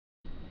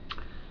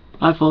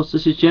Hi folks,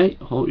 this is Jay.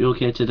 Hope you're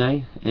okay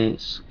today.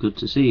 It's good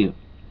to see you.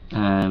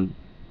 I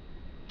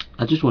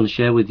just want to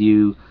share with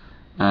you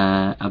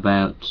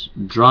about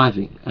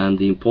driving and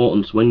the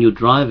importance when you're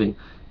driving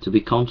to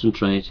be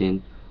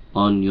concentrating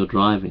on your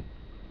driving,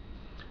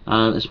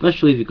 and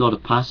especially if you've got a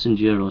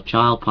passenger or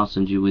child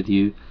passenger with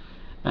you.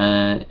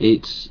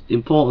 It's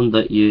important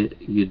that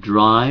you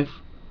drive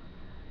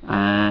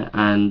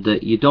and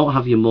that you don't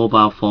have your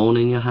mobile phone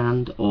in your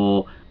hand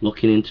or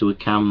looking into a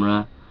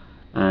camera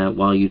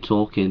while you're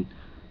talking.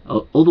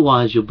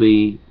 Otherwise you'll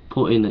be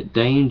putting at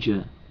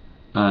danger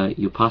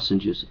your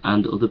passengers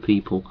and other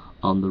people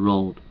on the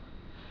road.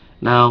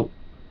 Now,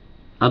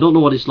 I don't know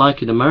what it's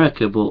like in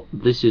America, but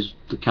this is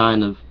the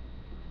kind of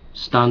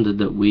standard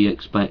that we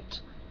expect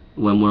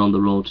when we're on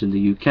the roads in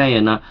the UK,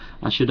 and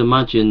I should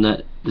imagine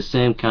that the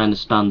same kind of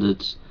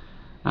standards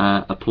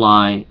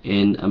apply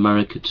in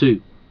America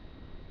too.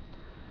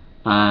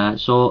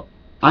 So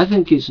I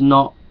think it's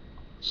not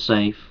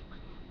safe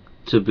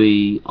to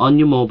be on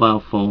your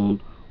mobile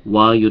phone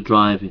while you're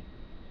driving,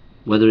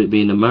 whether it be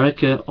in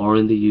America or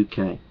in the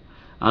UK,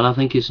 and I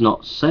think it's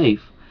not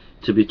safe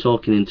to be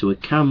talking into a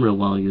camera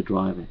while you're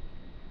driving.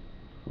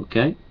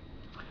 Okay,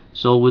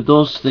 so with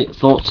those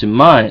thoughts in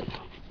mind,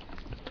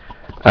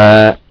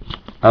 I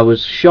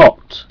was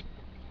shocked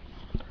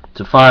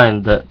to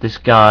find that this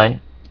guy,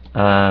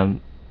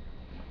 Matt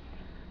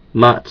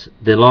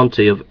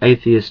Delonte of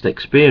Atheist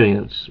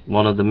Experience,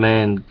 one of the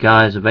main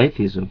guys of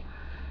atheism,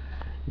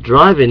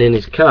 driving in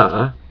his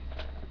car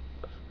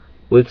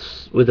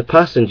with a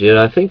passenger,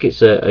 I think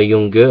it's a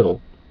young girl,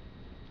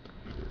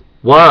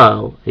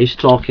 while he's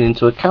talking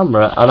into a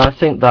camera, and I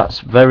think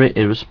that's very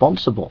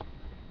irresponsible.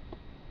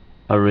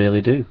 I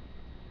really do.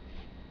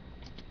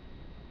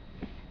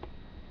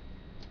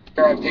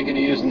 I've taken to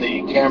using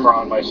the camera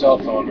on my cell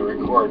phone to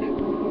record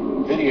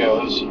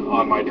videos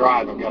on my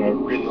drive. I've got a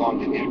really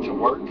long commute to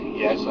work.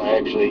 Yes, I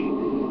actually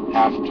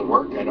have to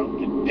work. I don't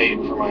get paid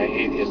for my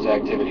atheist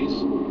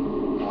activities.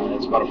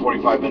 It's about a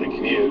 45-minute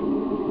commute.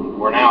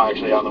 We're now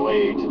actually on the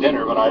way to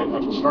dinner, but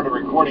I've started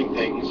recording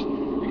things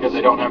because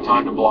I don't have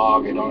time to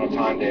blog. I don't have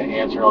time to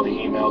answer all the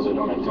emails. I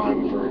don't have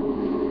time for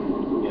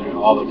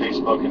all the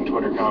Facebook and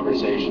Twitter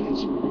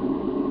conversations.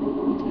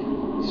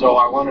 So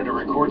I wanted to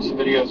record some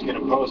videos, get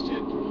them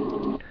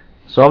posted.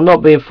 So I'm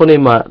not being funny,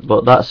 Matt,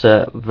 but that's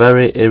a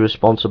very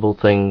irresponsible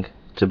thing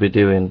to be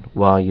doing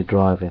while you're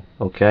driving.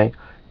 Okay,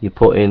 you're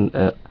putting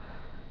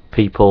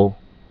people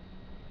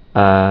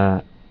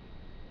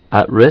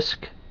at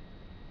risk,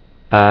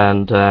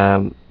 and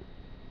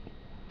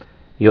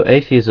your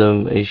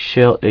atheism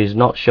is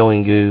not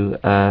showing you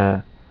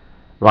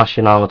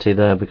rationality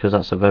there, because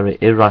that's a very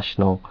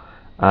irrational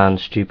and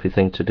stupid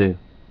thing to do.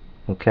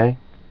 Okay,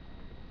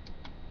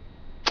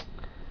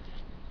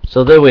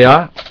 so there we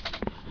are.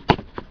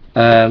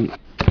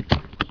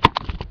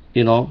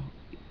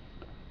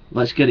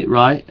 Let's get it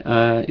right.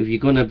 If you're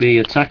going to be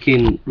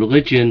attacking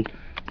religion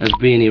as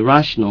being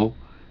irrational,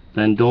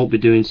 then don't be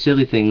doing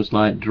silly things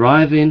like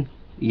driving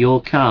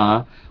your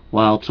car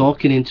while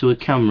talking into a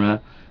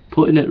camera,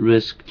 putting at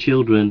risk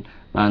children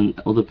and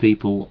other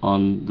people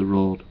on the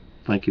road.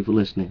 Thank you for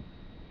listening.